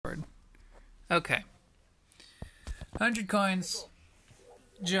Okay. 100 coins,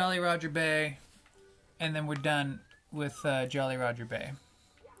 Jolly Roger Bay, and then we're done with Jolly Roger Bay.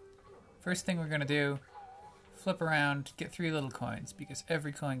 First thing we're going to do, flip around, get 3 little coins, because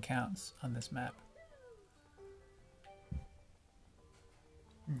every coin counts on this map.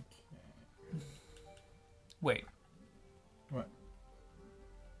 Okay. Wait. What?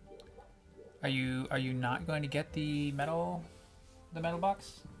 Are you not going to get the metal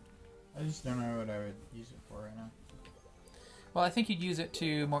box? I just don't know what I would use it for right now. Well, I think you'd use it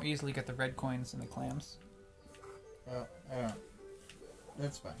to more easily get the red coins and the clams. Well, I don't.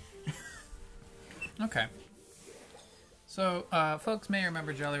 That's fine. Okay. So, folks may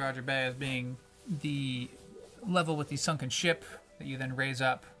remember Jolly Roger Bay as being the level with the sunken ship that you then raise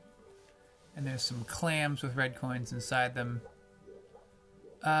up. And there's some clams with red coins inside them.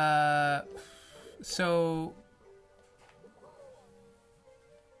 So...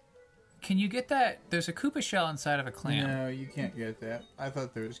 Can you get that? There's a Koopa shell inside of a clam. No, you can't get that. I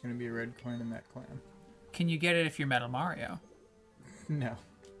thought there was going to be a red coin in that clam. Can you get it if you're Metal Mario? No.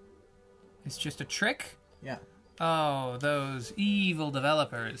 It's just a trick? Yeah. Oh, those evil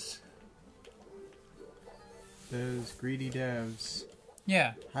developers. Those greedy devs.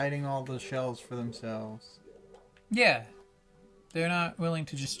 Yeah. Hiding all the shells for themselves. Yeah. They're not willing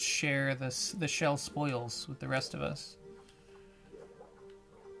to just share the shell spoils with the rest of us.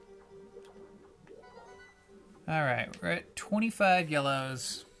 Alright, we're at 25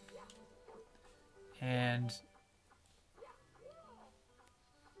 yellows. And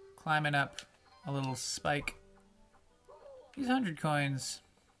climbing up a little spike. These 100 coins,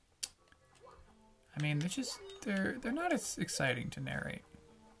 I mean, they're not as exciting to narrate.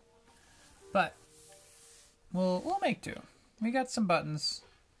 But we'll make do. We got some buttons.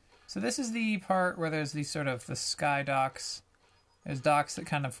 So this is the part where there's these sort of the sky docks. There's docks that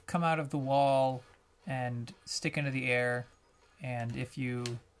kind of come out of the wall and stick into the air, and if you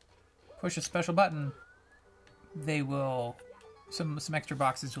push a special button, they will some extra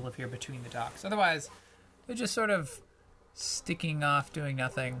boxes will appear between the docks. Otherwise, they're just sort of sticking off, doing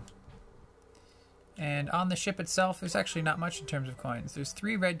nothing. And on the ship itself, there's actually not much in terms of coins. There's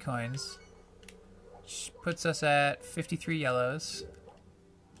 3 red coins, which puts us at 53 yellows.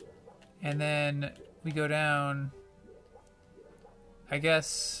 And then we go down, I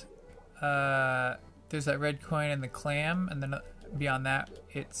guess, there's that red coin and the clam, and then beyond that,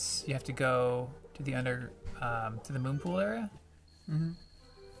 you have to go to the to the moon pool area. Mm-hmm.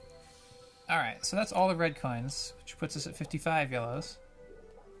 All right, so that's all the red coins, which puts us at 55 yellows.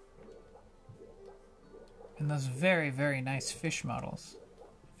 And those very, very nice fish models,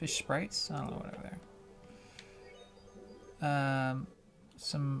 fish sprites. I don't know, whatever they're.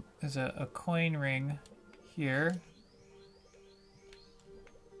 There's a coin ring here.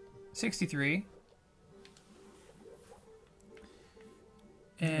 63.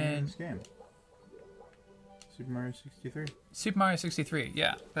 And this game. Super Mario 63. Super Mario 63,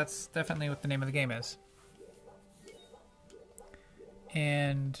 yeah. That's definitely what the name of the game is.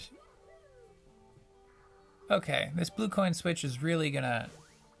 And okay, this blue coin switch is really gonna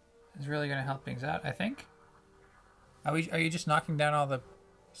help things out, I think. Are you just knocking down all the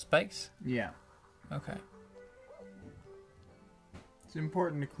spikes? Yeah. Okay. It's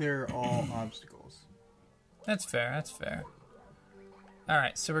important to clear all obstacles. That's fair.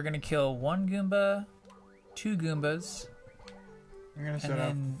 Alright, so we're gonna kill 1 Goomba, 2 Goombas. I'm gonna set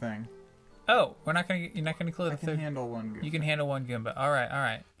up the thing. Oh, you're not gonna clear the third. I can handle 1 Goomba. You can handle 1 Goomba.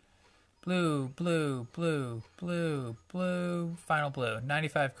 Alright. Blue, blue, blue, blue, blue, final blue.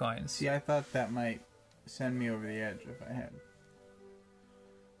 95 coins. See, I thought that might send me over the edge if I had.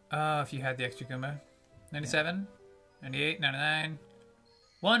 Oh, if you had the extra Goomba. 97, 98, 99,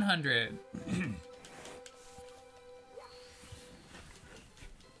 100.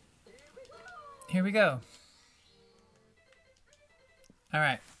 Here we go.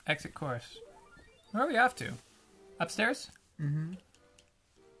 Alright, exit course. Where are we off to? Upstairs? Mm-hmm.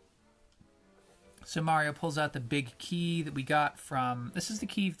 So Mario pulls out the big key that we got from... This is the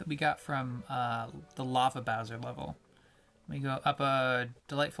key that we got from the Lava Bowser level. We go up a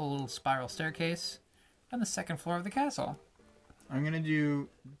delightful little spiral staircase on the 2nd floor of the castle. I'm going to do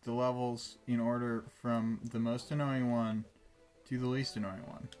the levels in order from the most annoying one to the least annoying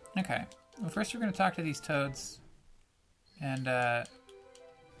one. Okay. Well, first we're going to talk to these toads. And, so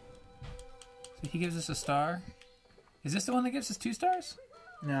he gives us a star. Is this the one that gives us 2 stars?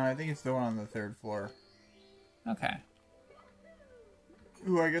 No, I think it's the one on the 3rd floor. Okay.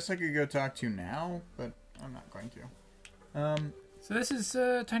 Ooh, I guess I could go talk to now, but I'm not going to. So this is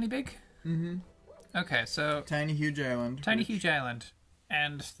Tiny Big? Mm-hmm. Okay, so... Tiny Huge Island. Tiny Huge Island.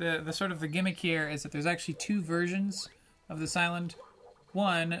 And the sort of the gimmick here is that there's actually two versions of this island.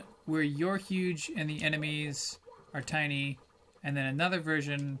 One where you're huge and the enemies are tiny, and then another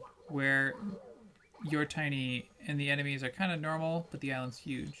version where you're tiny and the enemies are kind of normal, but the island's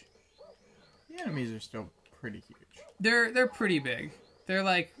huge. The enemies are still pretty huge. They're pretty big.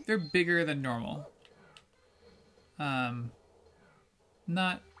 They're bigger than normal.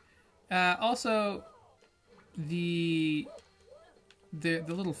 Not also the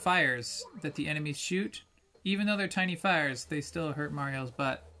little fires that the enemies shoot, even though they're tiny fires, they still hurt Mario's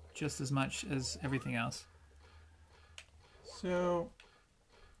butt just as much as everything else. So,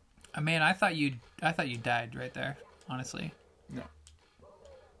 Man, I thought you died right there, honestly. no.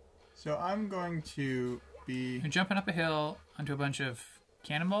 So I'm going to be... You're jumping up a hill onto a bunch of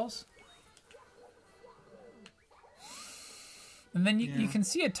cannonballs. And then you can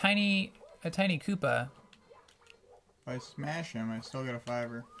see a tiny Koopa. If I smash him, I still get a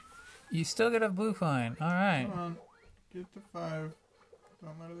 5-er. You still get a blue coin. All right. Come on. Get the 5.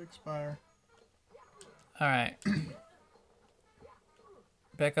 Don't let it expire. All right.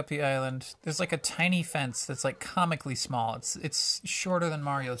 Back up the island. There's like a tiny fence that's like comically small. It's shorter than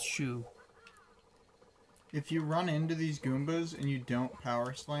Mario's shoe. If you run into these Goombas and you don't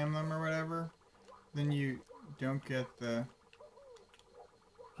power slam them or whatever, then you don't get the...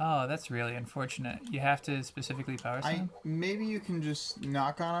 Oh, that's really unfortunate. You have to specifically power slam? Maybe you can just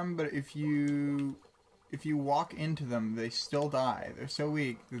knock on them, but if you walk into them, they still die. They're so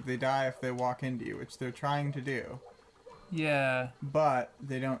weak that they die if they walk into you, which they're trying to do. Yeah. But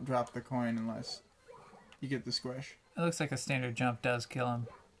they don't drop the coin unless you get the squish. It looks like a standard jump does kill him.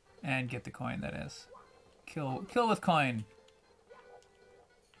 And get the coin, that is. Kill with coin.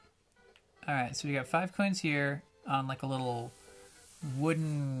 Alright, so we got 5 coins here on like a little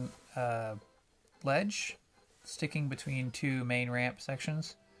wooden ledge sticking between 2 main ramp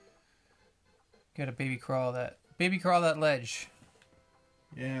sections. Gotta baby crawl that ledge.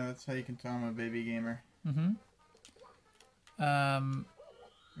 Yeah, that's how you can tell I'm a baby gamer. Mm-hmm. I'm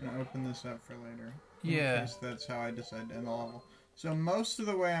gonna open this up for later. Yeah. In case that's how I decide to end the level. So most of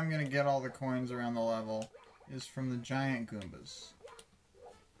the way I'm gonna get all the coins around the level is from the giant Goombas.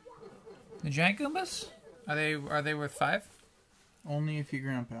 The giant Goombas? Are they worth 5? Only if you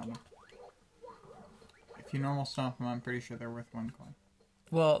ground pound them. If you normal stomp them, I'm pretty sure they're worth 1 coin.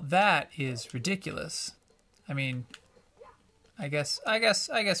 Well, that is ridiculous. I mean, I guess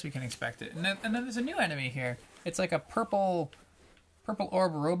we can expect it. And then there's a new enemy here. It's like a purple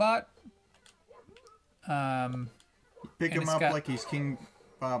orb robot. Pick him up like he's King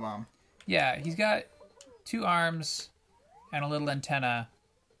Bob-omb. Yeah, he's got 2 arms and a little antenna,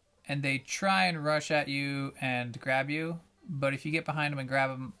 and they try and rush at you and grab you. But if you get behind him and grab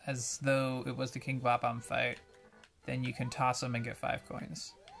him as though it was the King Bob-omb fight, then you can toss him and get 5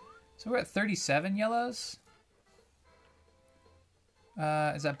 coins. So we're at 37 yellows.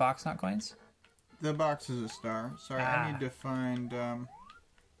 Is that box not coins? The box is a star. Sorry, I need to find...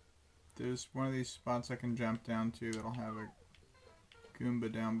 there's one of these spots I can jump down to that'll have a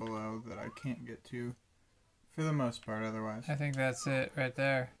Goomba down below that I can't get to for the most part otherwise. I think that's it right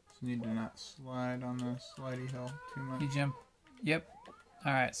there. Just need to not slide on the slidey hill too much. You jump. Yep.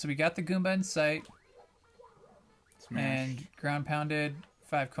 Alright, so we got the Goomba in sight. Smash. And ground pounded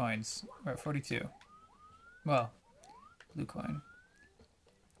 5 coins. We're at 42. Well, blue coin.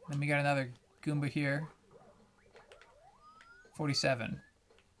 Then we got another Goomba here. 47.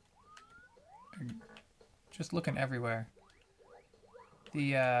 Just looking everywhere.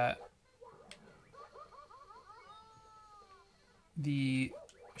 The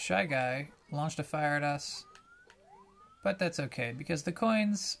Shy Guy launched a fire at us. But that's okay, because the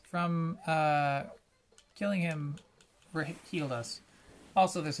coins from killing him healed us.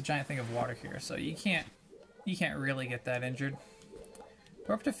 Also, there's a giant thing of water here, so you can't really get that injured.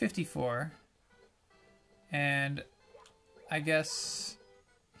 We're up to 54. And I guess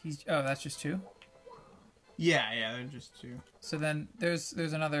he's... Oh, that's just 2? Yeah, they're just 2. So then there's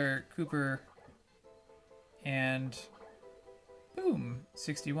another Kooper. And... Boom!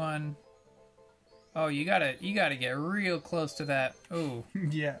 61. Oh, you gotta get real close to that. Oh.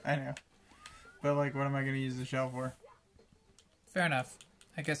 Yeah, I know. But, like, what am I gonna use the shell for? Fair enough.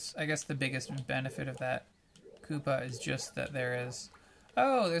 I guess the biggest benefit of that Koopa is just that there is...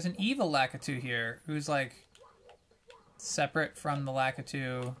 Oh, there's an evil Lakitu here, who's, like, separate from the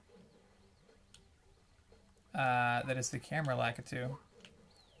Lakitu that is the camera Lakitu.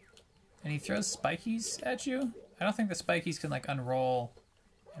 And he throws spikies at you? I don't think the spikies can, like, unroll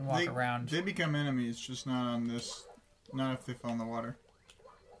and walk around. They become enemies, just not on this... Not if they fall in the water.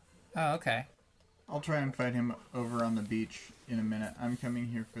 Oh, okay. I'll try and fight him over on the beach in a minute. I'm coming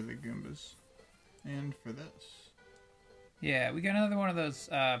here for the Goombas. And for this. Yeah, we got another one of those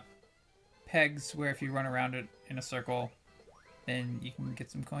pegs where if you run around it in a circle, then you can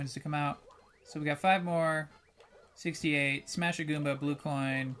get some coins to come out. So we got 5 more. 68. Smash a Goomba, blue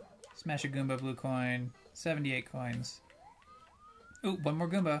coin. Smash a Goomba, blue coin. 78 coins. Ooh, one more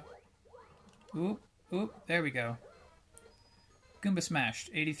Goomba. Oop, oop, there we go. Goomba smashed,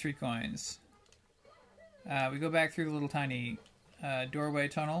 83 coins. We go back through the little tiny doorway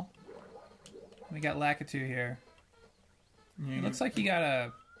tunnel. We got Lakitu here. It looks like you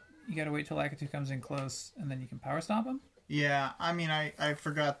gotta wait till Lakitu comes in close, and then you can power stomp him. Yeah, I mean, I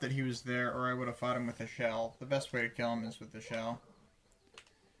forgot that he was there, or I would have fought him with a shell. The best way to kill him is with the shell.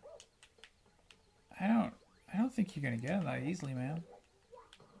 I don't think you're gonna get him that easily, man.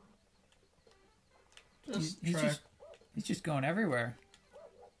 He's just going everywhere.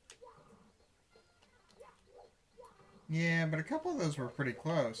 Yeah, but a couple of those were pretty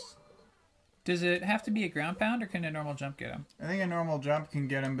close. Does it have to be a ground pound, or can a normal jump get him? I think a normal jump can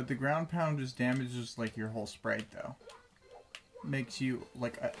get him, but the ground pound just damages like your whole sprite, though. Makes you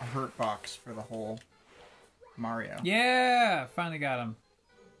like a hurt box for the whole Mario. Yeah, finally got him.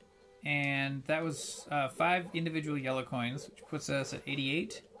 And that was 5 individual yellow coins, which puts us at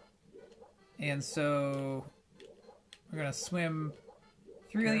 88. And so we're gonna swim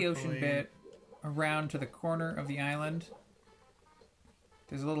through the ocean bit around to the corner of the island.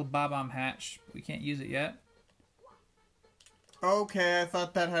 There's a little Bob-omb hatch. We can't use it yet. Okay, I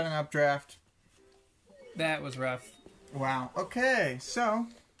thought that had an updraft. That was rough. Wow. Okay, so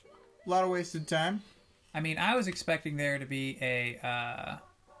a lot of wasted time. I mean, I was expecting there to be a.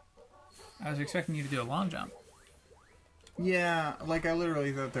 I was expecting you to do a long jump. Yeah, like I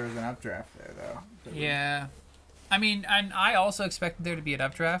literally thought there was an updraft there, though. Yeah. I mean, and I also expected there to be an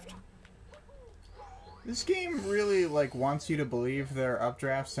updraft. This game really like wants you to believe there are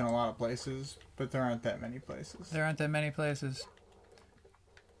updrafts in a lot of places, but there aren't that many places. There aren't that many places.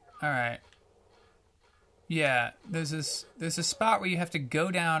 All right. Yeah, there's a spot where you have to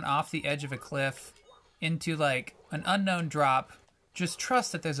go down off the edge of a cliff into like an unknown drop. Just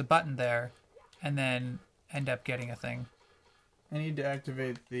trust that there's a button there, and then end up getting a thing. I need to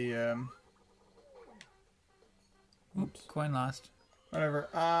activate the. Oops, coin lost. Whatever.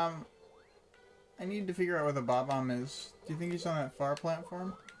 I need to figure out where the Bob-omb is. Do you think he's on that far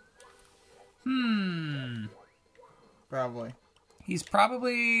platform? Probably. He's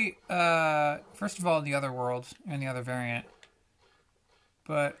probably, first of all, in the other world, in the other variant.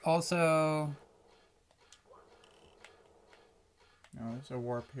 But also... No, there's a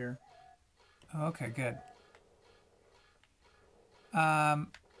warp here. Oh, okay, good.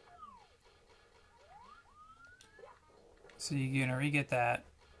 So you're gonna re-get that.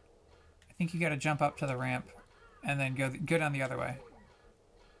 I think you gotta jump up to the ramp, and then go down the other way.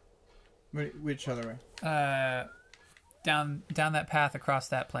 Which other way? Down that path across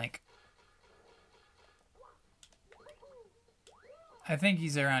that plank. I think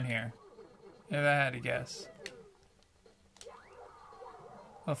he's around here, if I had to guess.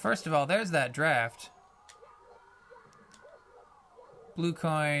 Well, first of all, there's that draft. Blue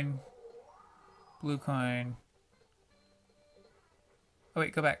coin. Blue coin. Oh,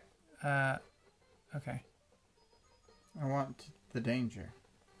 wait, go back. Okay. I want the danger.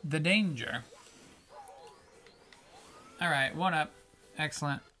 The danger. Alright, 1 up.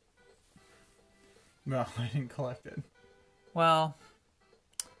 Excellent. No, I didn't collect it. Well,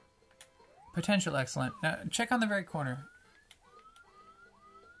 potential excellent. Now, check on the very corner.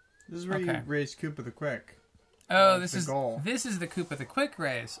 This is where you raise Koopa the Quick. Oh, this is the Koopa the Quick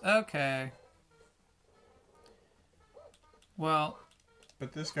race. Okay. Well,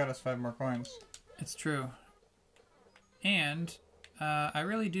 but this got us 5 more coins. It's true. And I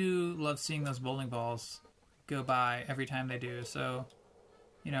really do love seeing those bowling balls go by every time they do. So,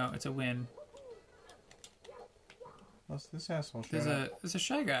 you know, it's a win. Plus, this asshole showed up. There's a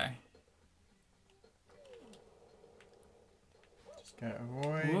Shy Guy. Just gotta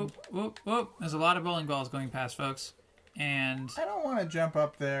avoid. Whoop, whoop, whoop. There's a lot of bowling balls going past, folks. And I don't want to jump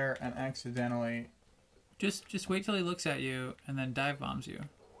up there and accidentally... Just wait till he looks at you and then dive bombs you.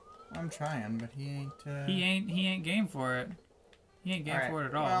 I'm trying, but he ain't... He ain't game for it. He ain't game for it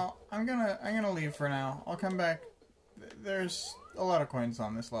at all. Well, I'm gonna leave for now. I'll come back. There's a lot of coins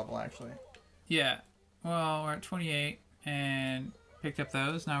on this level, actually. Yeah. Well, we're at 28 and picked up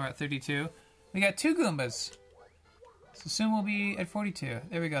those. Now we're at 32. We got 2 Goombas. So soon we'll be at 42.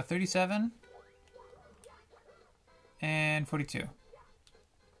 There we go. 37 and 42.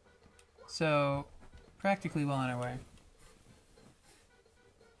 So practically well on our way.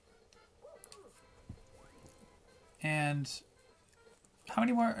 And how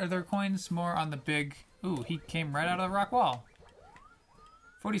many more are there coins more on the big... Ooh, he came right out of the rock wall.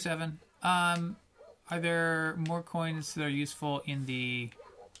 47. Are there more coins that are useful in the...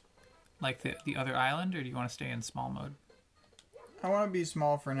 like the other island, or do you want to stay in small mode? I want to be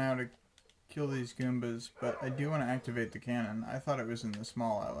small for now to kill these Goombas, but I do want to activate the cannon. I thought it was in the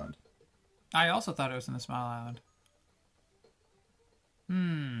small island. I also thought it was in the small island.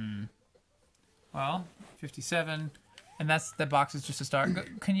 Well, 57. And that's the box is just a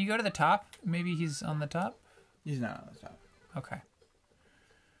start. Can you go to the top? Maybe he's on the top? He's not on the top. Okay.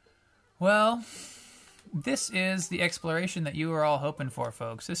 Well, this is the exploration that you were all hoping for,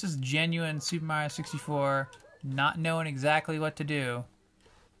 folks. This is genuine Super Mario 64, not knowing exactly what to do.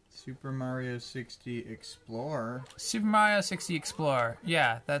 Super Mario 60 Explorer. Super Mario 60 Explorer.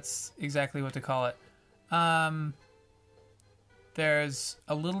 Yeah, that's exactly what to call it. There's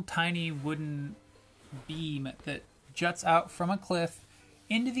a little tiny wooden beam that juts out from a cliff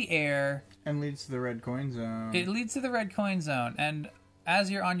into the air. And leads to the red coin zone. It leads to the red coin zone. And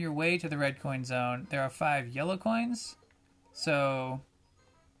as you're on your way to the red coin zone, there are 5 yellow coins. So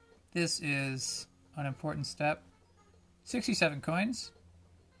this is an important step. 67 coins.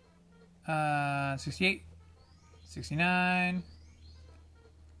 68. 69.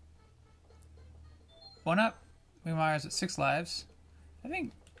 1 up. Mario's at 6 lives. I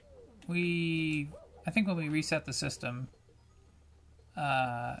think when we reset the system,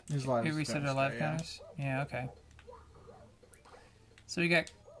 His lives it reset our life counters. Yeah. Yeah, okay. So we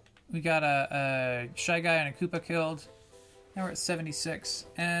got a Shy Guy and a Koopa killed. Now we're at 76.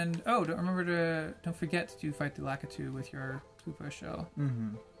 And don't forget to fight the Lakitu with your Koopa shell.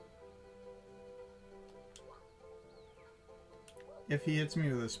 Mm-hmm. If he hits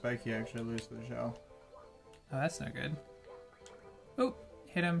me with a spike, he actually loses the shell. Oh, that's no good. Oh,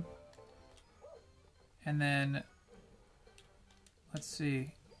 hit him. And then, let's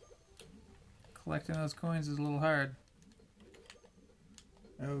see. Collecting those coins is a little hard.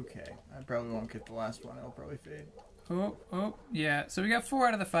 Okay, I probably won't get the last one. It'll probably fade. Oh, yeah. So we got 4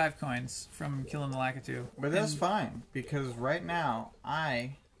 out of the 5 coins from killing the Lakitu. But that's fine, because right now,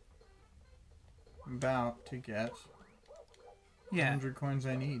 I'm about to get 100 coins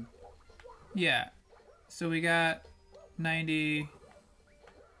I need. Yeah. So we got 90...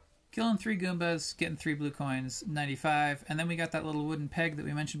 Killing 3 Goombas, getting 3 blue coins, 95. And then we got that little wooden peg that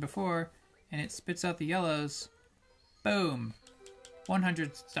we mentioned before, and it spits out the yellows. Boom!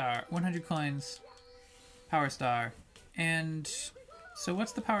 100 coins, power star. And so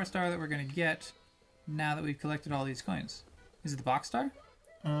what's the power star that we're going to get now that we've collected all these coins? Is it the box star?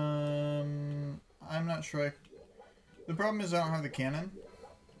 I'm not sure. The problem is I don't have the cannon.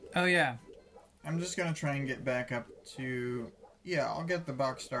 Oh, yeah. I'm just going to try and get back up to... Yeah, I'll get the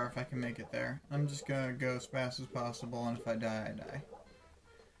box star if I can make it there. I'm just going to go as fast as possible, and if I die, I die.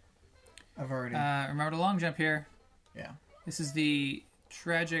 I've already... Remember the long jump here. Yeah. This is the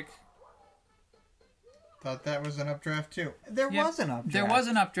tragic... Thought that was an updraft, too. There was an updraft. There was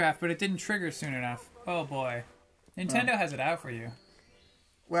an updraft, but it didn't trigger soon enough. Oh, boy. Nintendo has it out for you.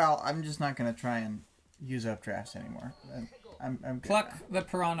 Well, I'm just not going to try and use updrafts anymore. I'm good Pluck now. the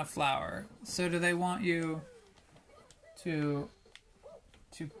piranha flower. So do they want you to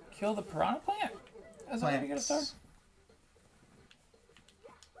kill the piranha plant as a way to get a star?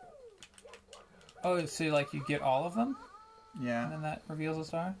 Oh, so like you get all of them? Yeah. And then that reveals a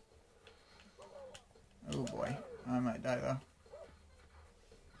star? Oh boy. I might die though.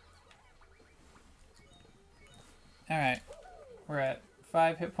 Alright. We're at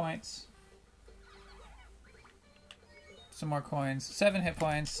 5 hit points. Some more coins. 7 hit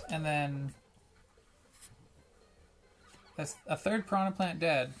points. And then... That's a 3rd piranha plant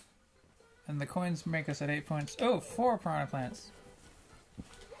dead. And the coins make us at 8 points. Oh, 4 piranha plants.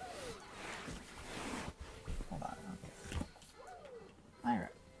 Hold on. Lyra.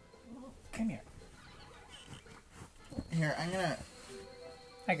 Come here. Here, I'm gonna...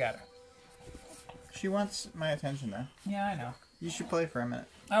 I got her. She wants my attention now. Yeah, I know. You should play for a minute.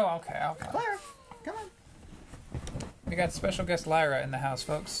 Oh, okay. I'll play. Lyra, come on. We got special guest Lyra in the house,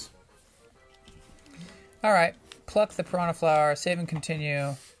 folks. Alright. Pluck the piranha flower. Save and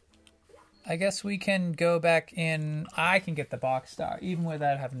continue. I guess we can go back in. I can get the box star, even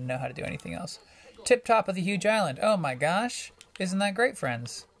without having to know how to do anything else. Tip top of the huge island. Oh my gosh. Isn't that great,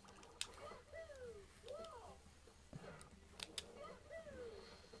 friends?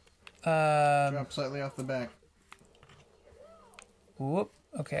 Drop slightly off the back. Whoop.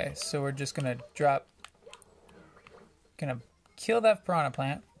 Okay, so we're just gonna drop. Gonna kill that piranha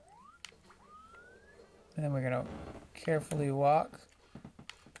plant. And then we're gonna carefully walk.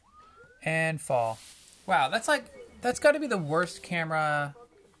 And fall. Wow, that's like That's got to be the worst camera,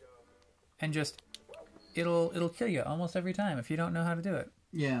 and just it'll kill you almost every time if you don't know how to do it.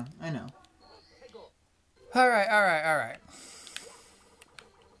 Yeah, I know. All right.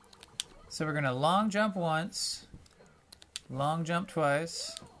 So we're gonna long jump once, long jump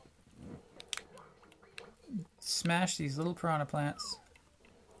twice, smash these little piranha plants,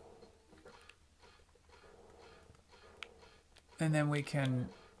 and then we can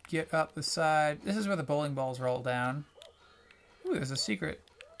get up the side. This is where the bowling balls roll down. Ooh, there's a secret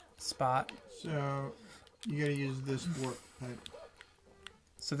spot. So you gotta use this warp pipe.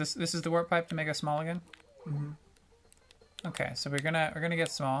 So this is the warp pipe to make us small again. Mm-hmm. Okay, so we're gonna get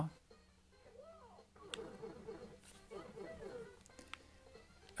small.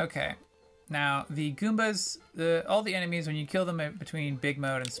 Okay, now the Goombas, all the enemies, when you kill them between big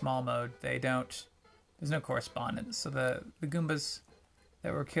mode and small mode, there's no correspondence. So the Goombas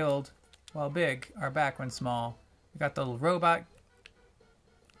that were killed while big are back when small. We got the little robot.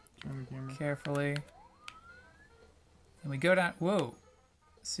 Turn the camera. Carefully. And we go down. Whoa.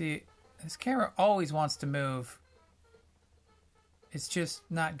 See, this camera always wants to move. It's just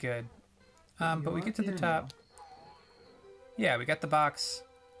not good. But we get to the top. Yeah, we got the box.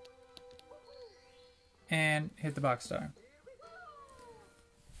 And hit the box star.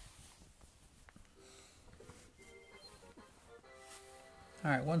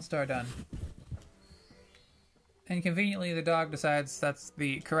 Alright, 1 star done. And conveniently, the dog decides that's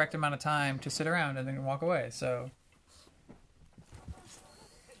the correct amount of time to sit around and then walk away, so...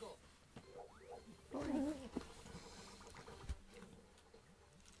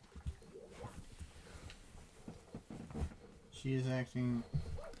 She is acting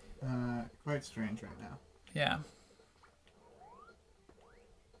quite strange right now. Yeah.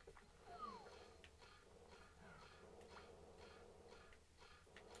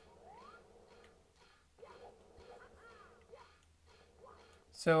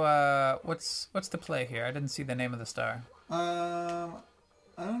 So, what's the play here? I didn't see the name of the star. I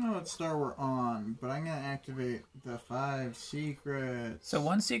don't know what star we're on, but I'm gonna activate the 5 secrets. So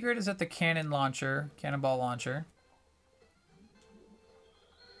 1 secret is at the cannonball launcher.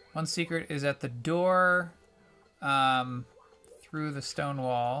 1 secret is at the door, through the stone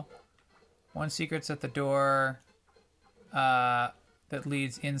wall. 1 secret's at the door, that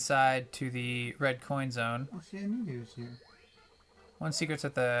leads inside to the red coin zone. Oh, see, I knew he was here. 1 secret's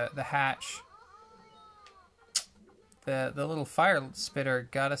at the hatch. The little fire spitter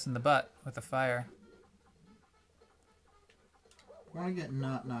got us in the butt with the fire. I want to get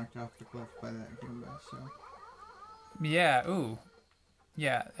not knocked off the cliff by that Goomba, so... Yeah, ooh.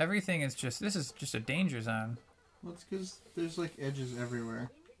 Yeah, everything is just... This is just a danger zone. Well, it's because there's, like, edges everywhere.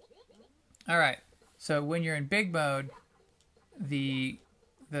 Alright, so when you're in big mode, the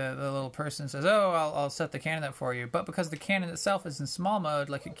little person says, oh, I'll set the cannon up for you. But because the cannon itself is in small mode,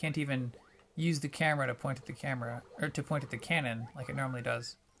 like, it can't even use the camera to point at the camera, or to point at the cannon like it normally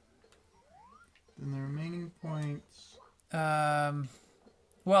does. Then the remaining points...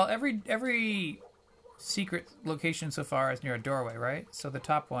 Well, every secret location so far is near a doorway, right? So the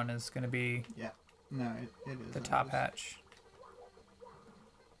top one is going to be... Yeah. No, it is. The top hatch.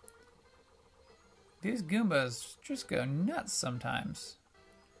 These Goombas just go nuts sometimes.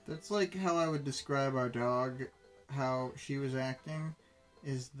 That's like how I would describe our dog, how she was acting,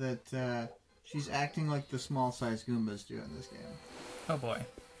 is that she's acting like the small-sized Goombas do in this game. Oh boy.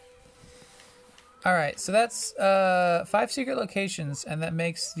 Alright, so that's 5 secret locations, and that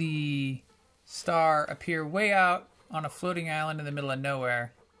makes the star appear way out on a floating island in the middle of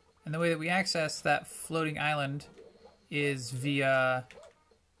nowhere. And the way that we access that floating island is via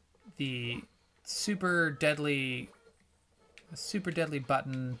the super deadly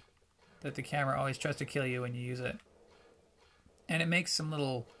button that the camera always tries to kill you when you use it. And it makes some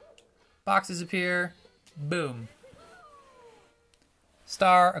little boxes appear. Boom.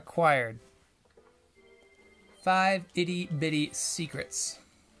 Star acquired. 5 itty-bitty secrets.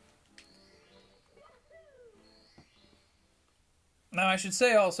 Now, I should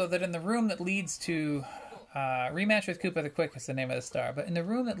say also that in the room that leads to... Rematch with Koopa the Quick is the name of the star. But in the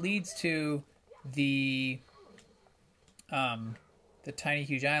room that leads to the tiny,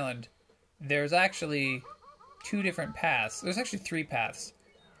 huge island, there's actually 2 different paths. There's actually 3 paths.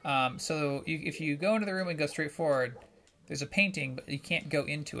 So if you go into the room and go straight forward, there's a painting, but you can't go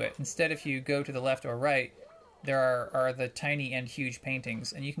into it. Instead, if you go to the left or right, there are the tiny and huge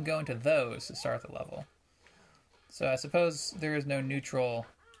paintings, and you can go into those to start the level. So I suppose there's no neutral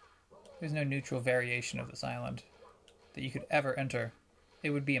variation of this island that you could ever enter.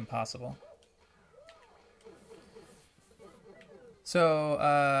 It would be impossible.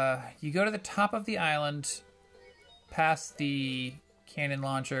 So you go to the top of the island, past the cannon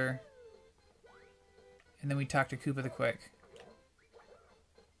launcher, and then we talk to Koopa the Quick.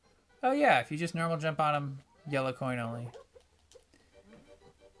 Oh yeah, if you just normal jump on him, yellow coin only.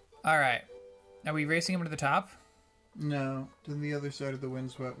 Alright. Are we racing him to the top? No, to the other side of the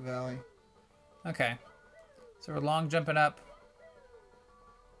windswept valley. Okay. So we're long jumping up.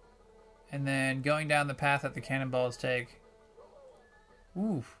 And then going down the path that the cannonballs take.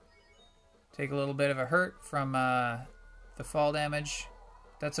 Oof. Take a little bit of a hurt from the fall damage.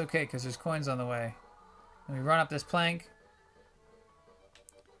 That's okay, because there's coins on the way. And we run up this plank.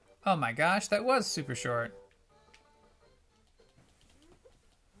 Oh my gosh, that was super short.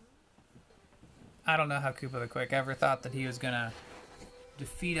 I don't know how Koopa the Quick ever thought that he was going to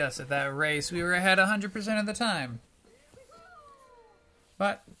defeat us at that race. We were ahead 100% of the time.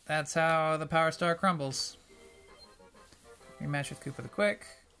 But that's how the Power Star crumbles. Rematch with Koopa the Quick.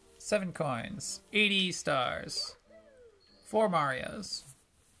 7 coins. 80 stars. 4 Marios.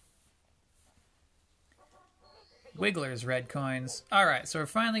 Wiggler's red coins. Alright, so we're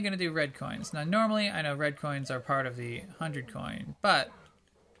finally going to do red coins. Now, normally, I know red coins are part of the 100 coin, but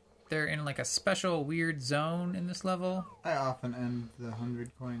they're in like a special weird zone in this level. I often end the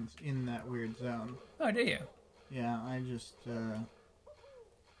 100 coins in that weird zone. Oh, do you? Yeah, I just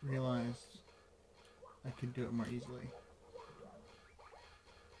realized I could do it more easily.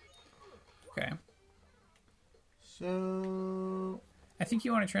 Okay. So I think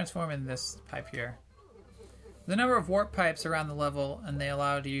you want to transform in this pipe here. The number of warp pipes around the level, and they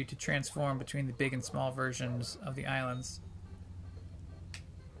allow you to transform between the big and small versions of the islands.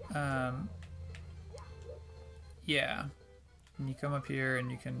 Yeah. And you come up here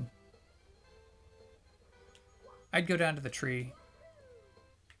and you can... I'd go down to the tree.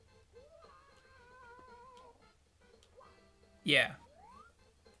 Yeah.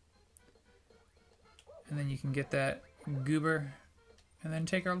 And then you can get that goober. And then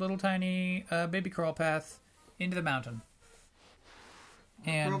take our little tiny baby crawl path into the mountain.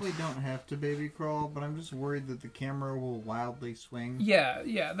 And probably don't have to baby crawl, but I'm just worried that the camera will wildly swing. Yeah.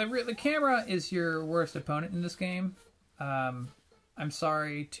 The camera is your worst opponent in this game. I'm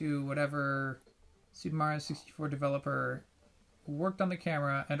sorry to whatever Super Mario 64 developer worked on the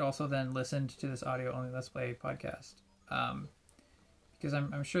camera and also then listened to this audio-only Let's Play podcast. Because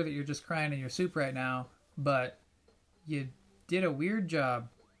I'm sure that you're just crying in your soup right now, but you did a weird job.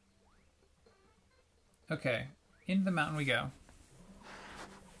 Okay, into the mountain we go.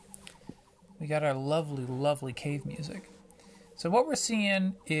 We got our lovely, lovely cave music. So what we're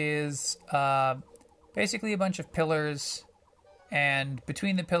seeing is basically a bunch of pillars, and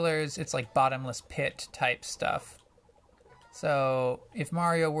between the pillars, it's like bottomless pit type stuff. So if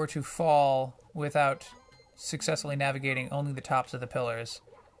Mario were to fall without successfully navigating only the tops of the pillars,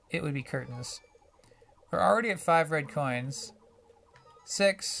 it would be curtains. We're already at 5 red coins.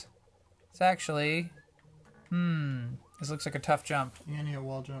 6. It's actually... This looks like a tough jump. Yeah, I need a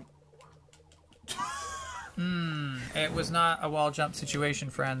wall jump. It was not a wall jump situation,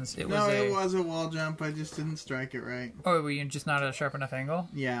 friends. It was a wall jump. I just didn't strike it right. Oh, were you just not at a sharp enough angle?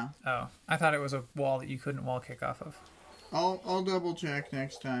 Yeah. Oh, I thought it was a wall that you couldn't wall kick off of. I'll double check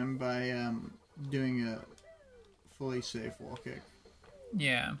next time by doing a fully safe wall kick.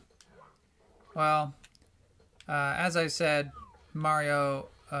 Yeah. Well, as I said, Mario,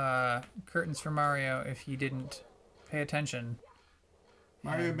 curtains for Mario if he didn't pay attention.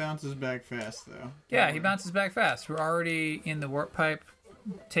 Mario bounces back fast, though. Yeah, he bounces back fast. We're already in the warp pipe,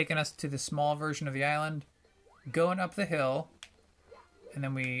 taking us to the small version of the island, going up the hill, and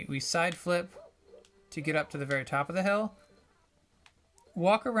then we side flip to get up to the very top of the hill,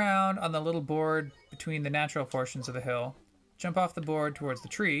 walk around on the little board between the natural portions of the hill, jump off the board towards the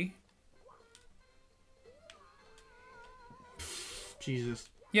tree. Jesus.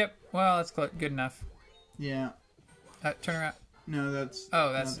 Yep, well, that's good enough. Yeah. Turn around. No, that's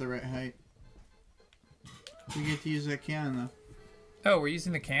not the right height. We get to use that cannon, though. Oh, we're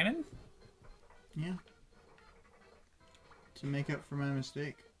using the cannon? Yeah. To make up for my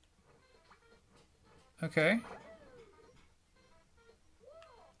mistake. Okay.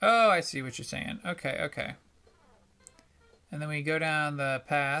 Oh, I see what you're saying. Okay. And then we go down the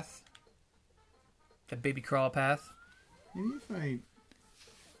path. The baby crawl path. Maybe if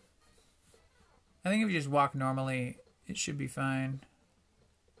I think if you just walk normally, it should be fine.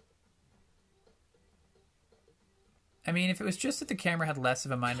 I mean, if it was just that the camera had less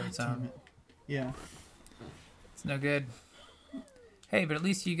of a mind of its own. Yeah. It's no good. Hey, but at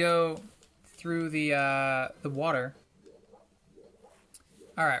least you go through the water.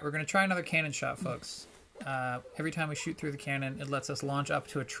 Alright, we're going to try another cannon shot, folks. Every time we shoot through the cannon, it lets us launch up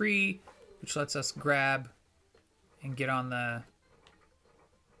to a tree, which lets us grab and get on the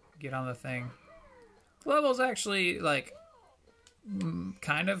thing. The level's actually like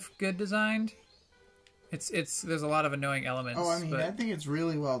kind of good designed. It's there's a lot of annoying elements. Oh, I mean, I think it's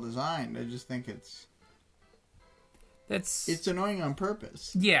really well designed. I just think it's annoying on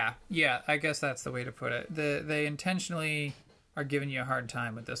purpose. Yeah, I guess that's the way to put it. They intentionally are giving you a hard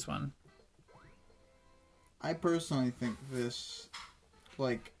time with this one. I personally think this,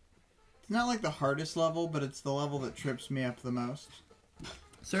 like, it's not like the hardest level, but it's the level that trips me up the most.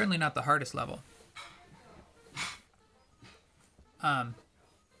 Certainly not the hardest level. And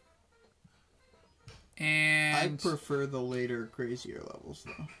I prefer the later, crazier levels,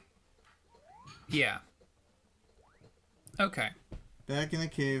 though. Yeah. Okay. Back in the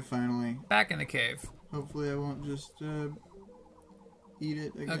cave, finally. Back in the cave. Hopefully I won't just eat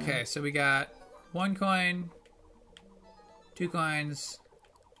it again. Okay, so we got 1 coin, 2 coins,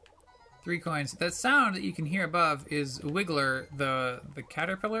 3 coins. That sound that you can hear above is Wiggler, the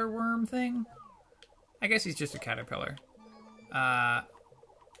caterpillar worm thing. I guess he's just a caterpillar.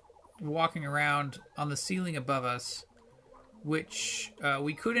 Walking around on the ceiling above us, which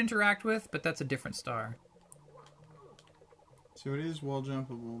we could interact with, but that's a different star. So it is wall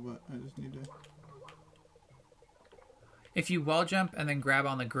jumpable, but I just need to... If you wall jump and then grab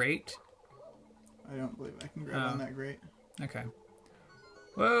on the grate... I don't believe I can grab on that grate. Okay.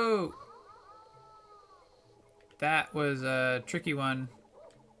 Whoa! That was a tricky one.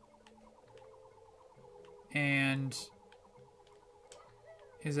 And...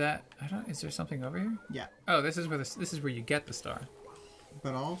 Is there something over here? Yeah. Oh, this is where you get the star.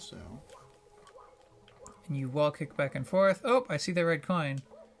 But also... And you wall kick back and forth. Oh, I see the red coin.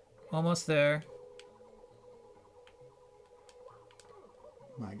 Almost there.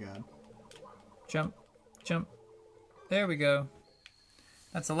 My God. Jump. Jump. There we go.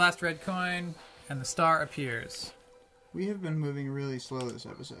 That's the last red coin, and the star appears. We have been moving really slow this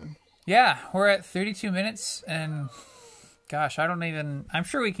episode. Yeah, we're at 32 minutes, and... Gosh, I'm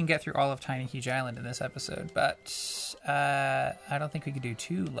sure we can get through all of Tiny Huge Island in this episode, but I don't think we could do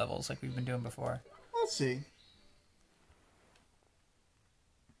 2 levels like we've been doing before. Let's see.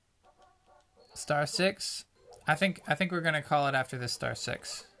 Star 6? I think we're gonna call it after this Star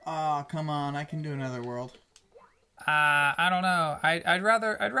 6. Oh, come on! I can do another world. I don't know. I'd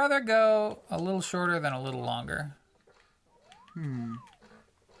rather go a little shorter than a little longer.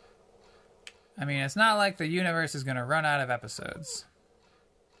 I mean, it's not like the universe is gonna run out of episodes.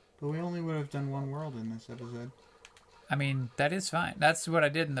 But we only would have done 1 world in this episode. I mean, that is fine. That's what I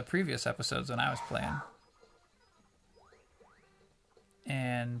did in the previous episodes when I was playing.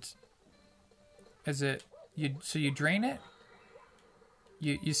 And so you drain it?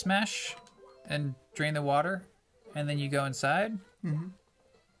 You smash and drain the water, and then you go inside? Mm-hmm.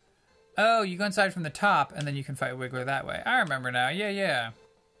 Oh, you go inside from the top, and then you can fight Wiggler that way. I remember now. Yeah.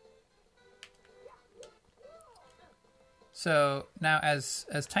 So now as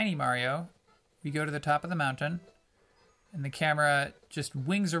Tiny Mario, we go to the top of the mountain, and the camera just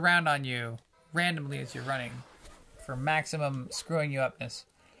wings around on you randomly as you're running for maximum screwing you upness.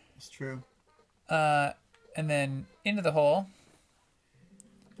 It's true. And then into the hole.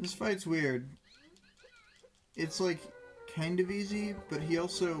 This fight's weird. It's like kind of easy, but he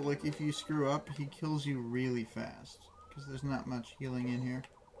also, like, if you screw up, he kills you really fast because there's not much healing in here.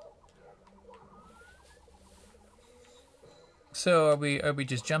 So are we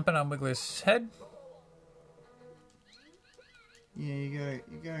just jumping on Wiggler's head? Yeah, you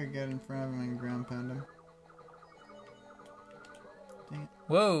gotta get in front of him and ground pound him. Dang it.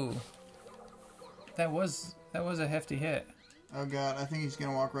 Whoa. That was a hefty hit. Oh god, I think he's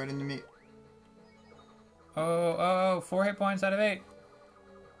gonna walk right into me. Oh, 4 hit points out of 8.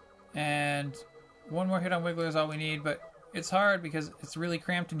 And 1 more hit on Wiggler is all we need, but it's hard because it's really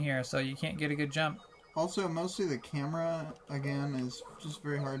cramped in here, so you can't get a good jump. Also, mostly the camera, again, is just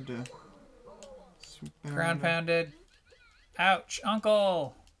very hard to... Ground pounded. Ouch,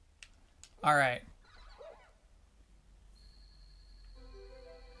 uncle! Alright.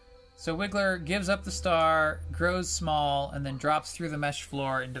 So Wiggler gives up the star, grows small, and then drops through the mesh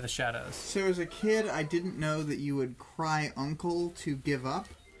floor into the shadows. So as a kid, I didn't know that you would cry uncle to give up.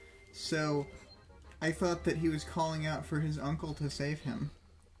 So I thought that he was calling out for his uncle to save him.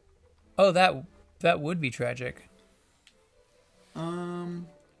 Oh, that would be tragic.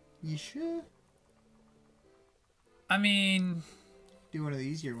 You sure? I mean... Do one of the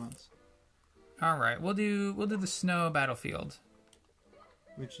easier ones. Alright, we'll do the snow battlefield.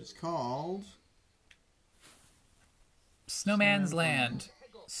 Which is called... Snowman's Land.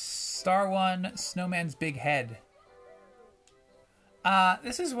 Star 1, Snowman's Big Head.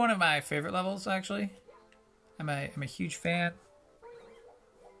 This is one of my favorite levels, actually. I'm a huge fan.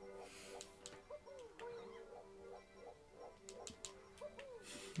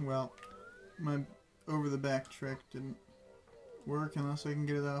 Well, my over-the-back trick didn't work unless I can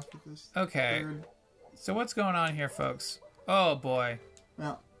get it off with this Okay. third. So what's going on here, folks? Oh boy.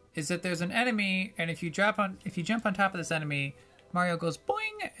 Well, Is that there's an enemy, and if you jump on top of this enemy, Mario goes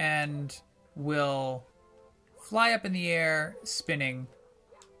boing and will fly up in the air, spinning.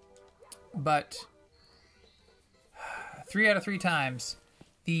 But 3 out of 3 times,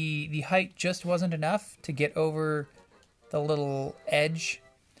 the height just wasn't enough to get over the little edge.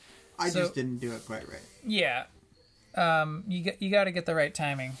 I just didn't do it quite right. Yeah. You got to get the right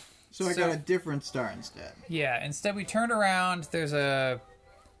timing. So I got a different star instead. Yeah, instead we turned around. There's a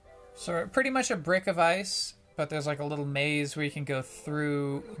sort of pretty much a brick of ice, but there's like a little maze where you can go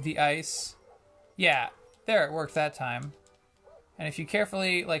through the ice. Yeah, there, it worked that time. And if you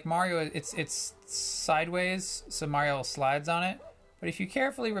carefully, like Mario, it's sideways, so Mario slides on it. But if you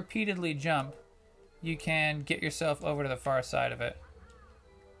carefully, repeatedly jump, you can get yourself over to the far side of it.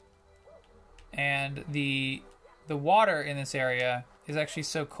 And the water in this area is actually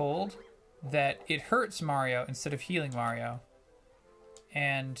so cold that it hurts Mario instead of healing Mario.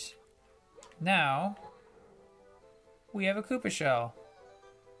 And now we have a Koopa shell.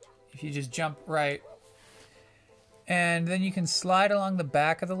 If you just jump right. And then you can slide along the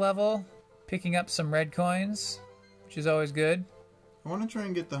back of the level, picking up some red coins, which is always good. I want to try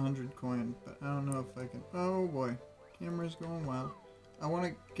and get the 100 coin, but I don't know if I can. Oh boy, camera's going wild. I want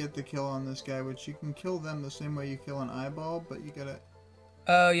to get the kill on this guy, which you can kill them the same way you kill an eyeball, but you gotta...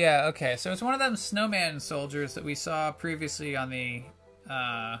 Oh yeah, okay. So it's one of them snowman soldiers that we saw previously on the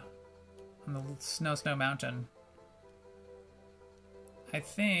Snow Mountain. I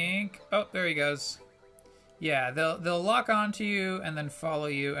think. Oh, there he goes. Yeah, they'll lock onto you and then follow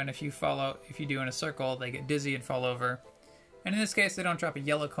you, and if you do in a circle, they get dizzy and fall over. And in this case, they don't drop a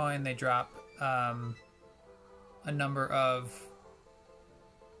yellow coin; they drop a number of.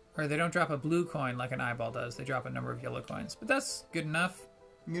 Or they don't drop a blue coin like an eyeball does. They drop a number of yellow coins. But that's good enough.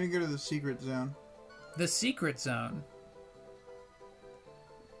 I'm gonna go to the secret zone. The secret zone?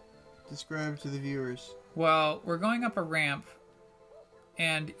 Describe to the viewers. Well, we're going up a ramp,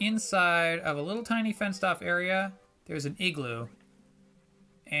 and inside of a little tiny fenced-off area, there's an igloo.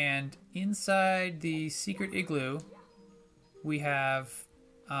 And inside the secret igloo, we have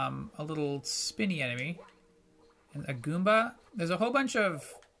a little spinny enemy. And a Goomba. There's a whole bunch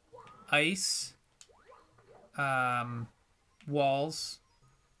of ice walls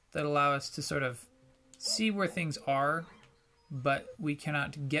that allow us to sort of see where things are, but we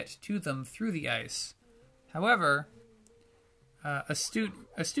cannot get to them through the ice. However, astute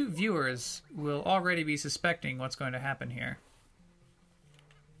viewers will already be suspecting what's going to happen here.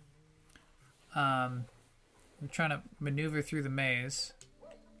 We're trying to maneuver through the maze.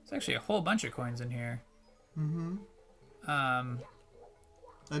 There's actually a whole bunch of coins in here. Mm-hmm.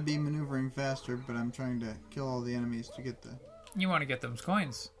 I'd be maneuvering faster, but I'm trying to kill all the enemies to get the... You want to get those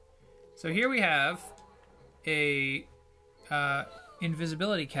coins. So here we have a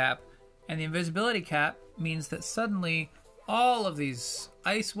invisibility cap, and the invisibility cap means that suddenly all of these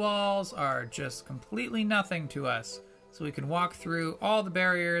ice walls are just completely nothing to us. So we can walk through all the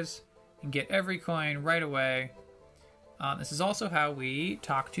barriers and get every coin right away. This is also how we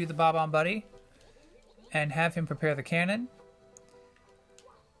talk to the Bob-omb Buddy and have him prepare the cannon.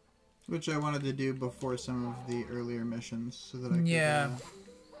 Which I wanted to do before some of the earlier missions, so that I could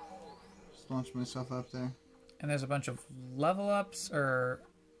just launch myself up there. And there's a bunch of level ups, or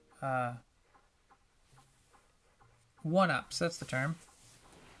one-ups, that's the term.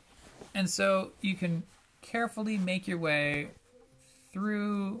 And so you can carefully make your way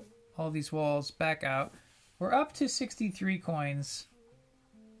through all these walls, back out. We're up to 63 coins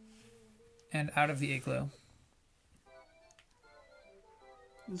and out of the igloo.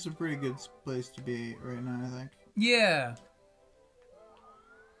 This is a pretty good place to be right now, I think. Yeah.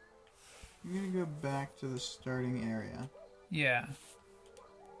 I'm gonna go back to the starting area. Yeah.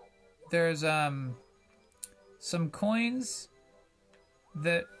 There's some coins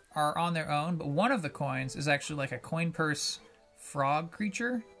that are on their own, but one of the coins is actually like a coin purse frog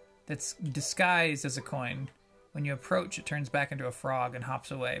creature that's disguised as a coin. When you approach, it turns back into a frog and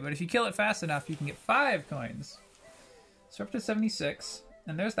hops away. But if you kill it fast enough, you can get 5 coins. So up to 76.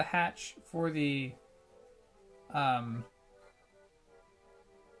 And there's the hatch for the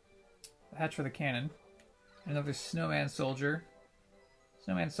cannon. Another snowman soldier.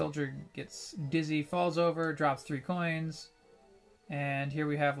 Snowman soldier gets dizzy, falls over, drops 3 coins. And here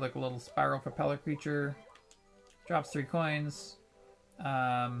we have like a little spiral propeller creature. Drops 3 coins.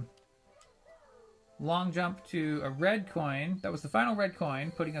 long jump to a red coin. That was the final red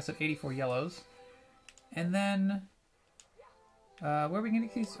coin, putting us at 84 yellows. And then, where are we going to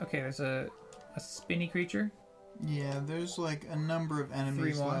get these? Okay, there's a spinny creature. Yeah, there's like a number of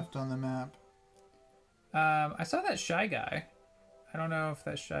enemies left on the map. I saw that shy guy. I don't know if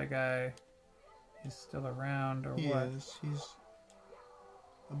that shy guy is still around or what. He is. He's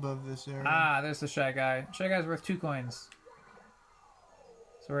above this area. Ah, there's the shy guy. Shy guy's worth 2 coins.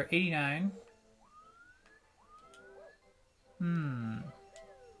 So we're at 89.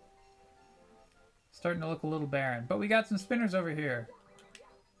 Starting to look a little barren. But we got some spinners over here.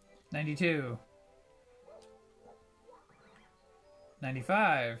 92.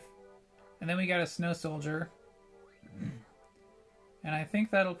 95. And then we got a snow soldier. And I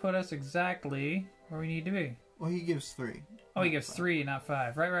think that'll put us exactly where we need to be. Well, he gives 3. Oh, he gives 3, not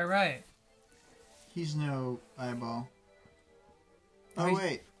 5. Right. He's no eyeball. Oh, Oh,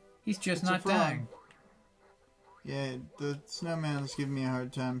 wait. He's just It's a not frog. dying. Yeah, the snowman's giving me a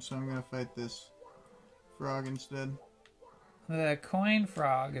hard time, so I'm gonna fight this frog instead. The coin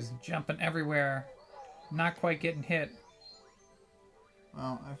frog is jumping everywhere, not quite getting hit.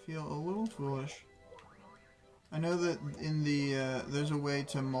 Well, I feel a little foolish. I know that in the there's a way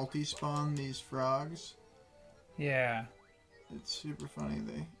to multi-spawn these frogs. Yeah. It's super funny.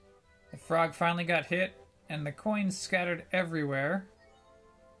 The frog finally got hit, and the coins scattered everywhere.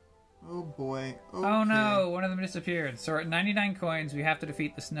 Oh boy. Okay. Oh no, one of them disappeared. So we're at 99 coins. We have to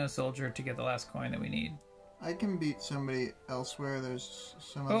defeat the snow soldier to get the last coin that we need. I can beat somebody elsewhere. There's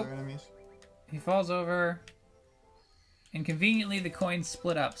some Oh. other enemies. He falls over. And conveniently, the coins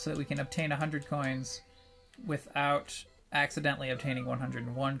split up so that we can obtain 100 coins without accidentally obtaining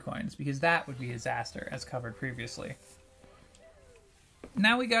 101 coins, because that would be a disaster, as covered previously.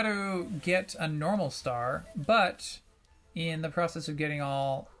 Now we got to get a normal star, but in the process of getting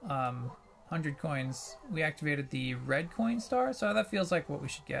all 100 coins, we activated the red coin star, so that feels like what we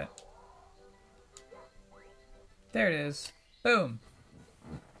should get. There it is. Boom.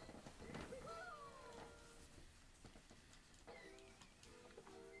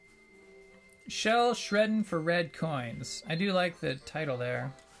 Shell shredding for red coins. I do like the title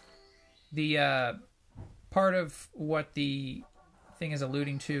there. The part of what the thing is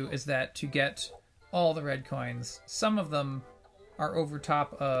alluding to is that to get all the red coins, some of them are over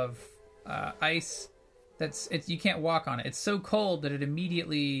top of ice. You can't walk on it. It's so cold that it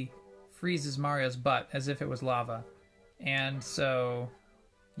immediately freezes Mario's butt as if it was lava. And so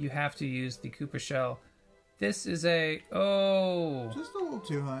you have to use the Koopa shell. This is Just a little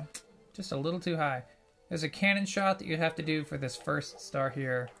too high. Just a little too high. There's a cannon shot that you have to do for this first star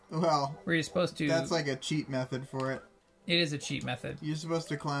here. Well, where you're supposed to... That's like a cheat method for it. It is a cheat method. You're supposed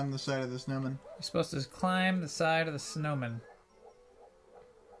to climb the side of the snowman. You're supposed to climb the side of the snowman.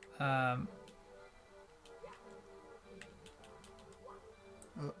 Uh-oh.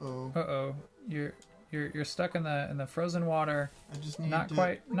 You're stuck in the frozen water. I just need not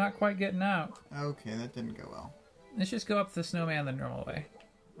quite getting out. Okay, that didn't go well. Let's just go up the snowman the normal way.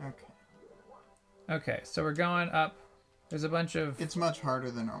 Okay. Okay, so we're going up. There's a bunch of... It's much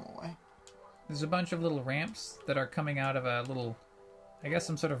harder the normal way. There's a bunch of little ramps that are coming out of a little... I guess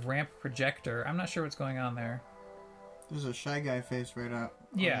some sort of ramp projector. I'm not sure what's going on there. There's a Shy Guy face right up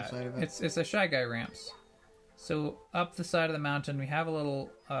on Yeah, the side of it. it's a Shy Guy ramps. So up the side of the mountain, we have a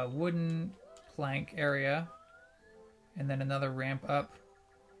little wooden plank area. And then another ramp up.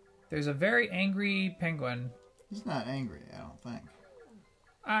 There's a very angry penguin. He's not angry, I don't think.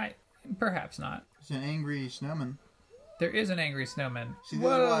 Perhaps not. He's an angry snowman. There is an angry snowman. See,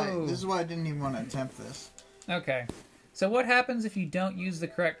 Whoa! this is why I didn't even want to attempt this. Okay. So what happens if you don't use the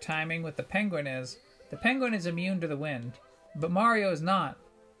correct timing with the penguin is immune to the wind, but Mario is not.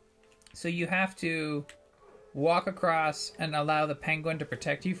 So you have to walk across and allow the penguin to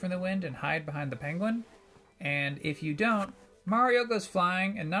protect you from the wind and hide behind the penguin. And if you don't, Mario goes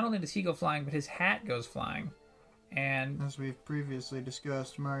flying, and not only does he go flying, but his hat goes flying. And as we've previously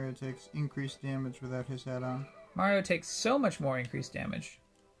discussed, Mario takes increased damage without his hat on. Mario takes so much more increased damage.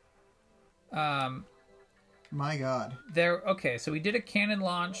 My God. Okay, so we did a cannon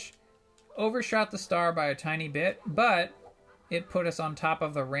launch, overshot the star by a tiny bit, but it put us on top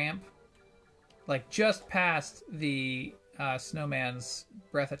of the ramp, like just past the snowman's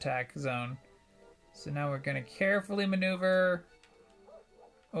breath attack zone. So now we're gonna carefully maneuver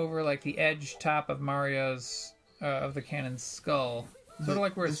over like the edge top of Mario's of the cannon's skull, sort of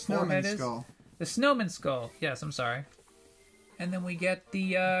like where his forehead is. Skull. The snowman's skull. Yes, I'm sorry. And then we get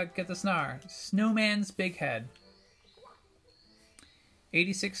the snowman's big head.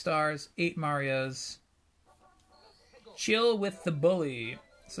 86 stars, 8 Marios. Chill with the bully.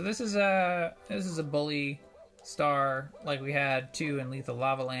 So this is a bully star like we had 2 in Lethal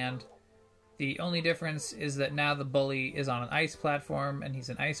Lava Land. The only difference is that now the bully is on an ice platform, and he's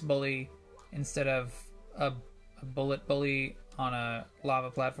an ice bully instead of a bullet bully on a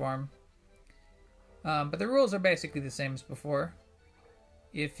lava platform. But the rules are basically the same as before.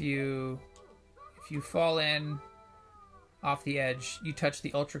 If you fall in off the edge, you touch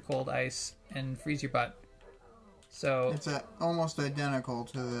the ultra cold ice and freeze your butt. So it's almost identical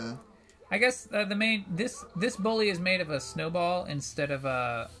to the. I guess this bully is made of a snowball instead of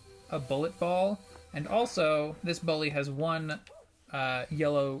a bullet ball, and also this bully has 1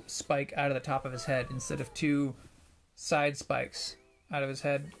 yellow spike out of the top of his head instead of 2 side spikes out of his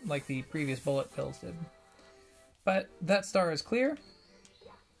head like the previous bullet bills did. But that star is clear,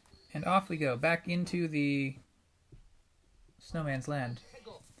 and off we go back into the Snowman's Land.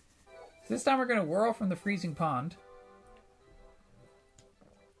 This time we're going to whirl from the freezing pond.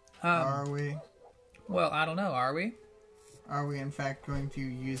 Are we? Well, I don't know. Are we? Are we in fact going to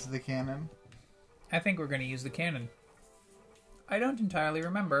use the cannon? I think we're going to use the cannon. I don't entirely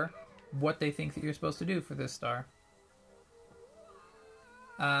remember what they think that you're supposed to do for this star.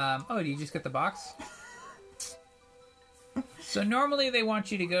 Oh, do you just get the box? So normally they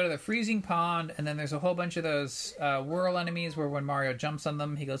want you to go to the freezing pond, and then there's a whole bunch of those whirl enemies where when Mario jumps on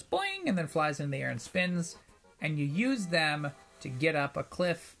them, he goes boing and then flies in the air and spins, and you use them to get up a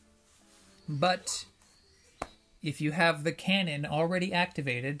cliff. But if you have the cannon already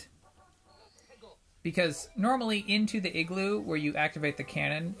activated, because normally into the igloo where you activate the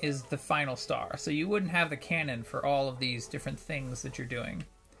cannon is the final star, so you wouldn't have the cannon for all of these different things that you're doing.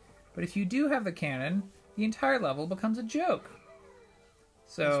 But if you do have the cannon, the entire level becomes a joke.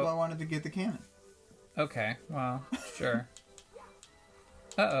 So that's why I wanted to get the cannon. Okay, well, sure.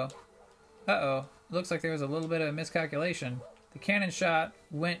 Uh-oh. Looks like there was a little bit of a miscalculation. The cannon shot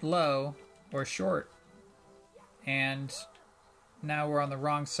went low, or short, and now we're on the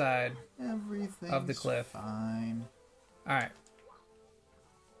wrong side of the cliff. Fine. Alright.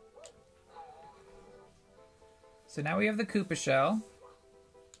 So now we have the Koopa Shell,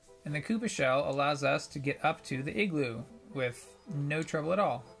 and the Koopa Shell allows us to get up to the igloo with no trouble at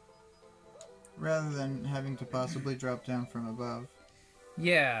all. Rather than having to possibly drop down from above.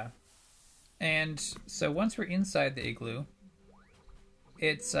 Yeah. And so once we're inside the igloo,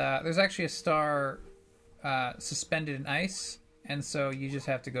 it's there's actually a star suspended in ice, and so you just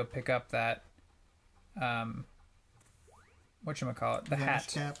have to go pick up that whatchamacallit, the Vanish hat.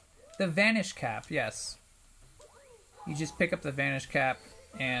 Cap. The Vanish Cap, yes. You just pick up the Vanish Cap,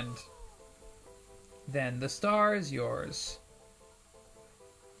 and then the star is yours.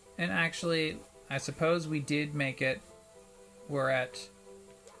 And actually, I suppose we did make it. We're at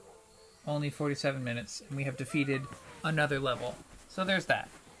only 47 minutes, and we have defeated another level. So there's that.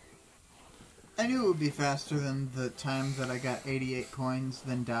 I knew it would be faster than the time that I got 88 coins,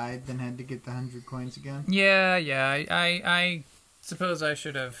 then died, then had to get the 100 coins again. Yeah. I suppose I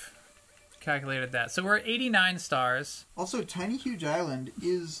should have calculated that. So we're at 89 stars. Also, Tiny Huge Island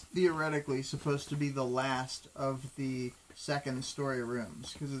is theoretically supposed to be the last of the second story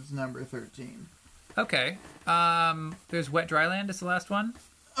rooms, because it's number 13. Okay. There's Wet Dry Land is the last one.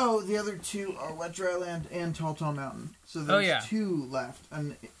 Oh, the other 2 are Wet Dry Land and Tall Tall Mountain. So there's 2 left.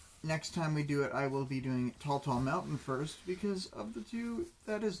 And next time we do it, I will be doing Tall Tall Mountain first, because of the 2,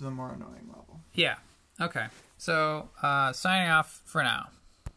 that is the more annoying level. Yeah. Okay. So, signing off for now.